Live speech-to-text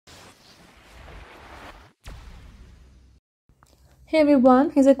Hey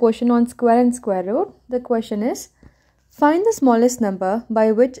everyone, here's a question on square and square root. The question is, find the smallest number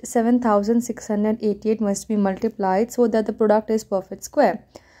by which 7688 must be multiplied so that the product is perfect square.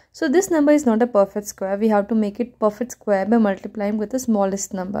 So this number is not a perfect square. We have to make it perfect square by multiplying with the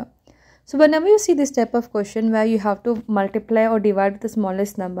smallest number. So whenever you see this type of question where you have to multiply or divide with the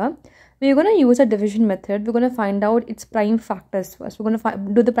smallest number, we're going to use a division method. We're going to find out its prime factors first. We're going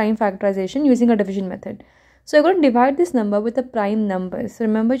to do the prime factorization using a division method. So I'm going to divide this number with the prime numbers. So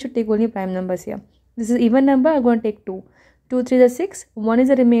remember, you should take only prime numbers here. This is even number. I'm going to take 2. 2 3 is 6. 1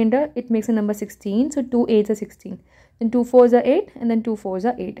 is a remainder. It makes a number 16. So 2 8 is 16. Then 2 4s are 8. And then 2 4s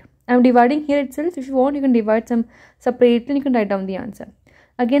are 8. I'm dividing here itself. If you want, you can divide some separately and you can write down the answer.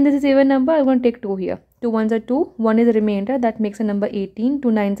 Again, this is even number. I'm going to take 2 here. 2 1s are 2. 1 is a remainder. That makes a number 18. 2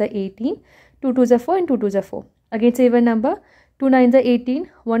 9s are 18. 2 2s are 4 and 2 2s are 4. Again, it's even number. 2 9s are 18,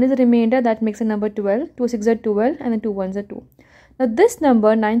 1 is a remainder, that makes a number 12, 2 6 are 12 and then 2 1s are 2. Now this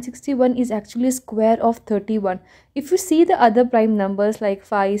number 961 is actually a square of 31. If you see the other prime numbers like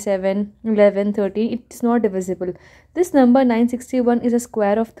 5, 7, 11, 13, it is not divisible. This number 961 is a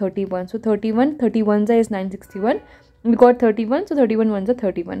square of 31. So 31 is 961. We got 31, so 31 ones are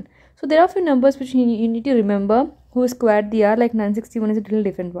 31. So there are a few numbers which you need to remember who squared they are, like 961 is a little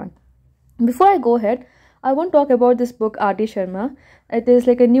different one. Before I go ahead, I want to talk about this book RD Sharma. It is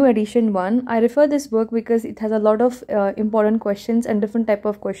like a new edition one. I refer this book because it has a lot of important questions and different type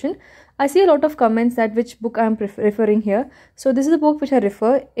of question. I see a lot of comments that which book I am referring here. So this is the book which I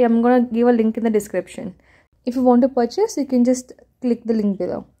refer. I'm going to give a link in the description. If you want to purchase, you can just click the link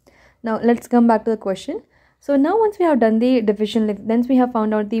below. Now let's come back to the question. So now once we have done the division, then we have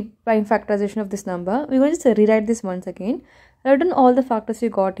found out the prime factorization of this number. We're going to just rewrite this once again. I've done all the factors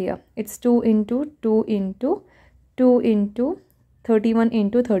you got here. It's 2 into 2 into 2 into 31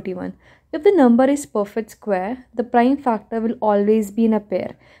 into 31. If the number is perfect square, the prime factor will always be in a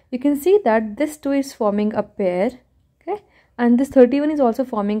pair. You can see that this 2 is forming a pair, okay, and this 31 is also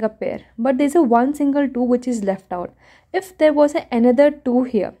forming a pair. But there's a one single 2 which is left out. If there was another 2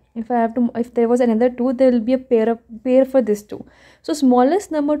 here, if there was another 2, there will be a pair for this 2. So smallest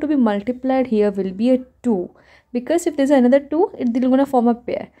number to be multiplied here will be a 2. Because if there's another 2, it will going to form a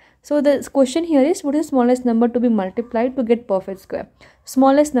pair. So the question here is, what is the smallest number to be multiplied to get perfect square?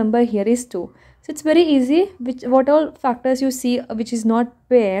 Smallest number here is 2. So it's very easy. What all factors you see which is not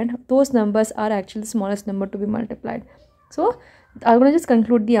paired, those numbers are actually the smallest number to be multiplied. So I'm going to just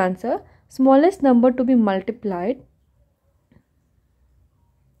conclude the answer. Smallest number to be multiplied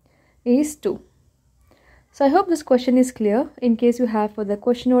is 2. So I hope this question is clear. In case you have further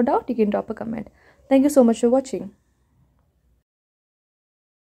question or doubt, you can drop a comment. Thank you so much for watching.